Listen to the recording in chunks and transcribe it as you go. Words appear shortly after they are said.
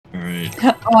Right.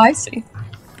 Oh, I see.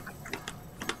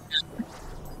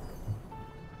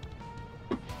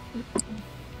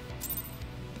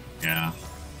 Yeah.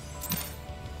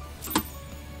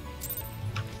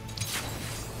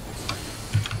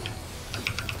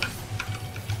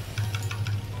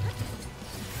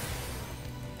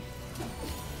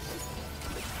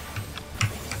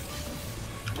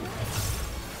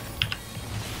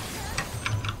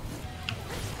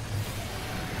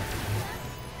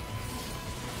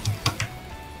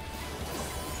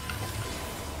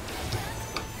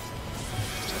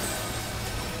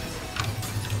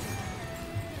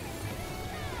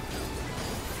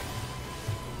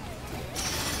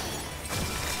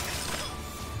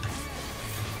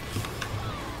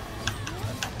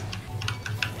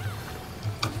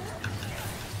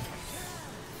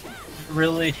 I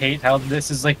really hate how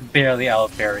this is like barely out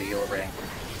of fairy heal ring.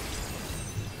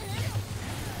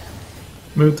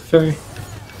 Move the fairy.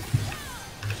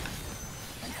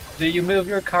 Do you move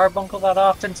your carbuncle that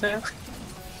often too?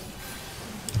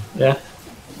 Yeah.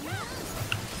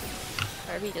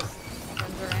 Kirby just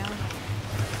runs around.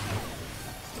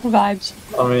 Vibes.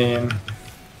 I mean,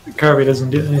 Kirby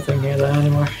doesn't do anything near that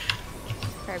anymore.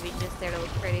 Kirby's just there to look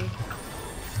pretty.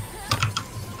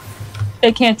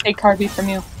 They can't take Carby from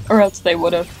you, or else they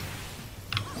would have.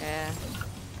 Yeah.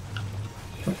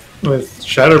 With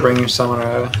Shadowbringer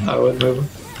Summoner, I would move him.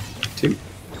 2.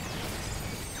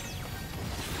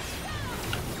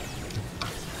 I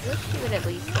wish he would at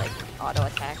least like auto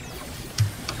attack.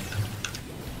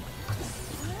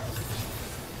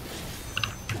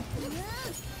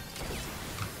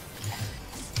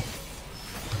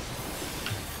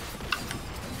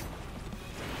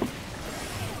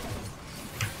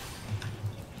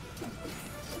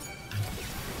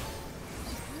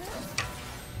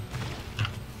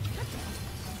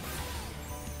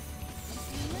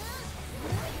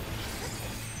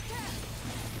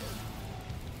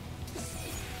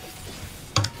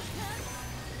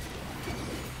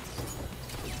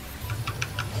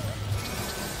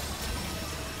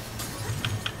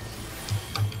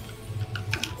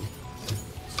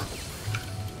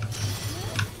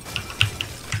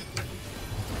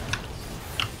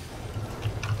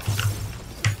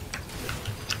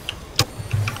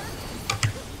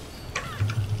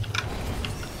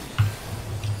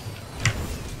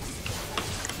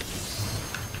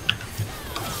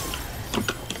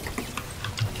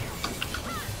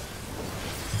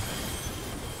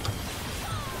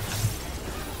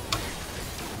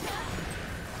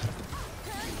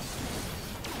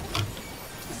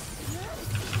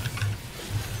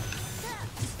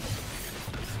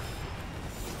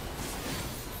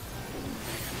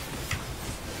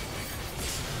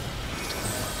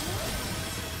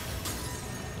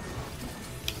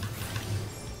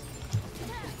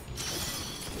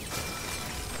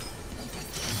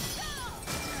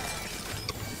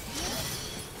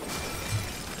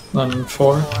 Then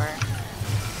 4. 4.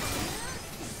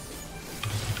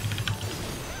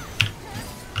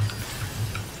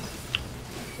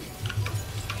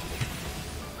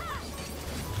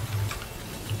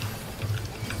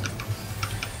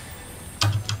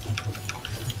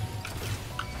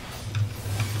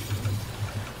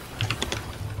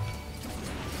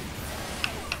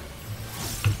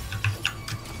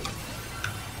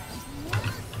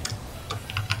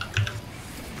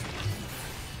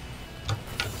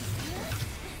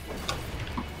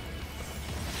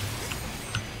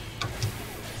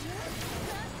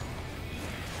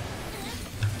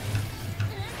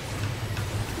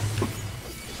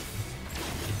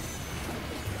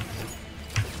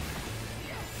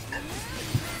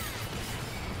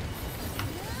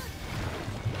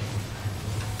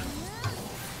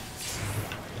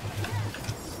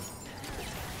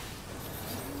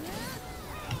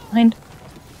 Mind.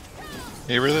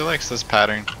 He really likes this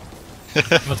pattern.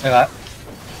 We'll say that.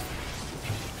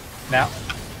 Now.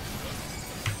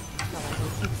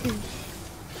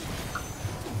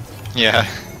 Yeah.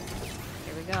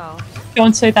 Here we go.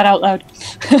 Don't say that out loud.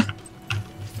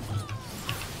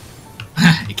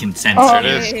 It can censor Oh, it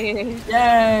is.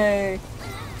 Yay!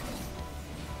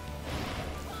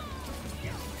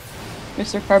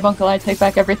 Mr. Carbuncle, I take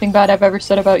back everything bad I've ever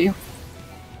said about you.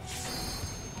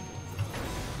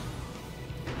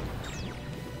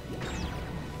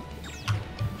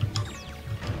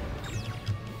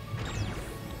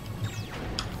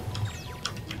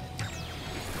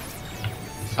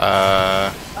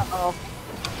 Uh-oh.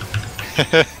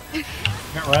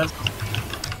 It was.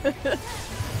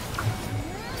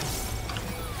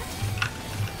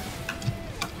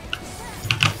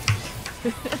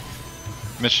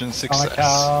 Mission success.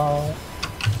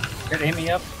 You're aiming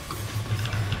up.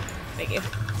 Thank you.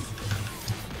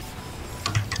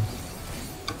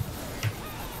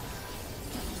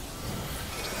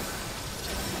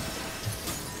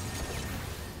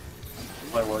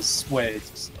 was way too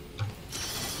slow.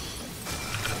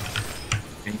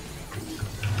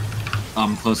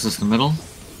 Closest to the middle.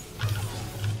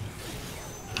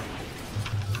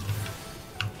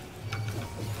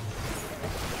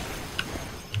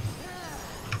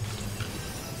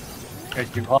 Okay,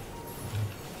 you hold.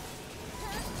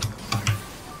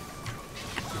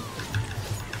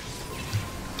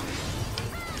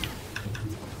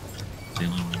 The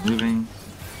only one moving.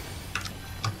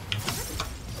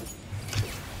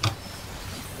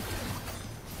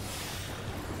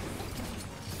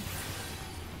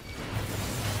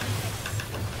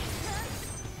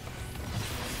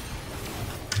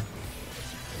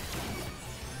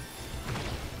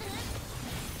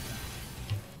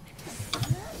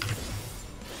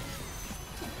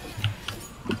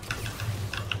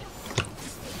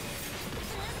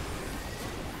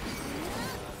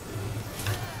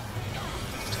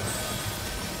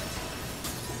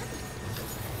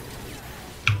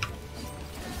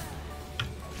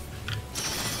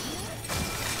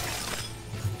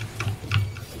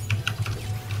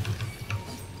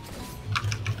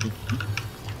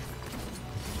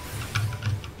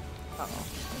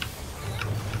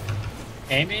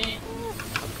 Amy?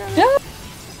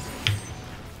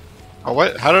 Oh,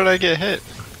 what? How did I get hit?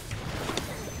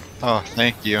 Oh,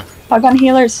 thank you. Hug on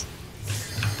healers.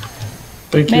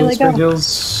 Big Melee heals, go. big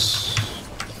heals.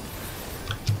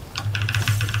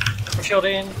 We're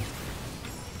shielding.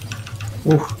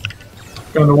 Ooh.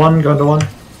 Going to one, going to one.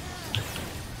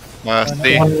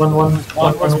 See? One.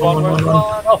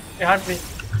 Oh, behind me.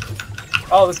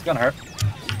 Oh, this is gonna hurt.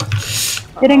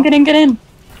 Get in, get in, get in.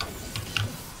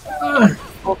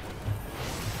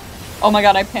 Oh my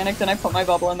god, I panicked and I put my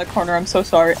bubble in the corner. I'm so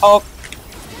sorry. Oh.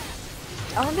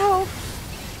 Oh no.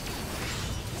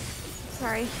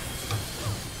 Sorry.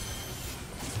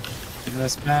 In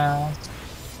this mouse.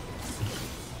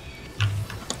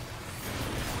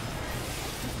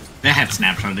 If that had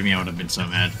snapshot to me, I would have been so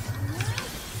mad.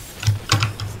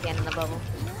 Stand in the bubble.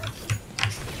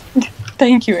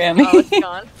 Thank you, Amy. Oh, it's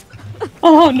gone.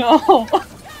 Oh no.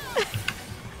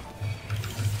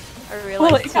 I realized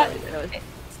Well, it got- that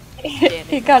it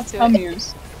was It got some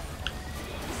use.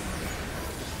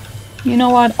 You know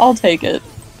what? I'll take it.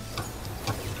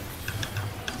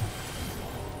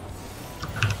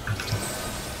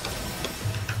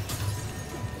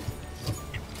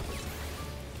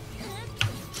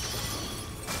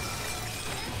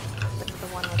 the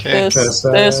one with Okay.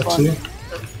 This one. Two.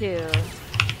 the two.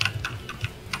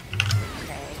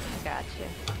 Okay, I got you.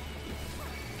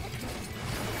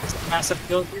 Massive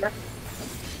field here.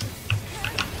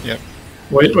 Yep.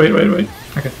 Wait.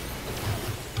 Okay.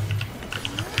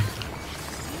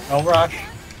 No rush.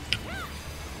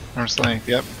 Arm's length,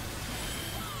 yep.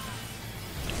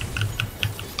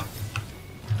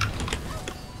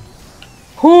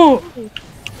 Whew.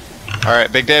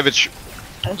 Alright, big damage.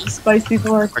 That's a spicy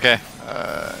board. Okay,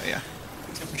 yeah.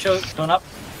 Super shield going up.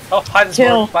 Oh, hide the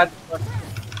Kill. sword. Hide the sword.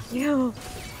 You.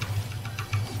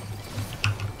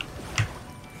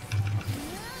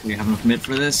 We have enough mid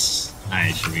for this?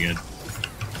 Alright, should be good.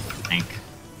 Think.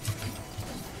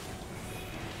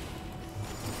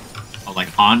 Oh, like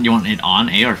on? You want it on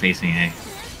A or facing A?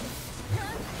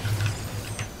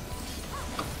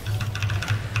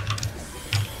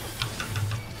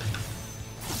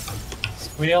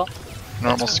 Squeal.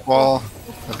 Normal squall,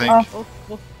 I think. Oh.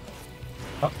 Oh,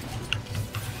 oh.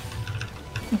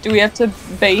 Do we have to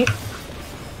bait?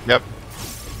 Yep.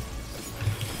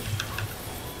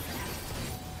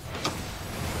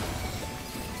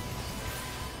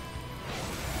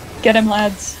 Get him,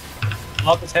 lads.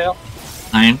 Out the tail.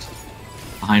 Behind.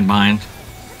 Behind.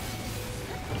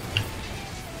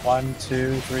 1,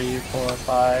 2, 3, 4,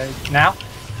 5. Now.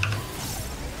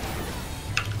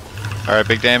 Alright,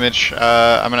 big damage.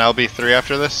 I'm gonna LB3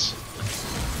 after this.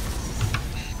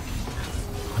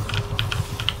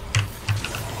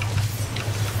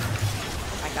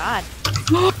 Oh my god.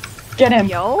 Get him.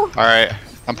 Yo. Alright,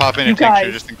 I'm popping a You tincture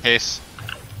guys. just in case.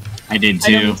 I did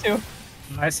I know too. me too.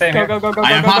 I say Go, here. go, go, go, go,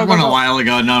 I go, popped go, one go, a go. while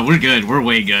ago. No, we're good. We're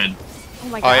way good. Oh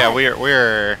my god. Oh yeah,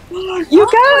 we're You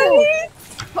guys!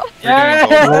 Yeah.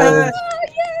 doing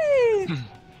Yay!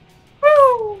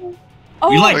 Woo! Oh,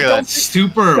 We like Look at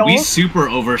that. we don't- super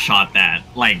overshot that.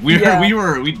 Like we Yeah.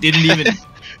 we didn't even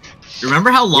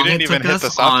remember how long didn't it even took hit the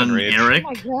us soft on enrage. Eric? Oh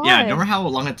my god. Yeah, remember how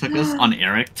long it took us on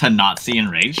Eric to not see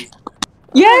enrage?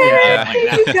 Yay! Yeah.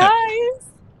 You guys!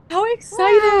 How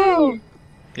exciting!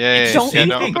 Yay, Don't yeah,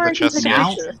 think don't open the for it, chest he's a yet.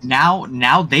 creature.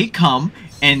 Now they come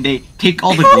and they take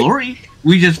all the glory.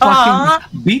 We just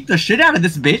fucking beat the shit out of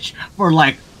this bitch for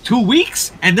like 2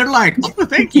 weeks, and they're like, "Oh,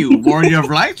 thank you, Warrior of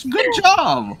Lights. Good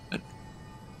job."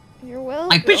 You're welcome.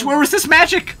 Like, bitch, where was this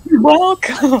magic? You're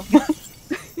welcome.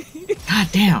 God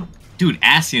damn. Dude,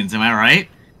 Asians, am I right?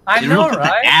 I They know, really put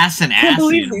right? the ass in Can't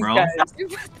believe Asian, these bro.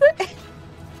 guys.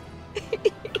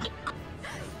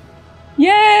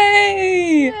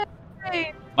 Yay!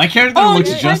 My character Oh, looks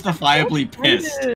yeah. justifiably pissed.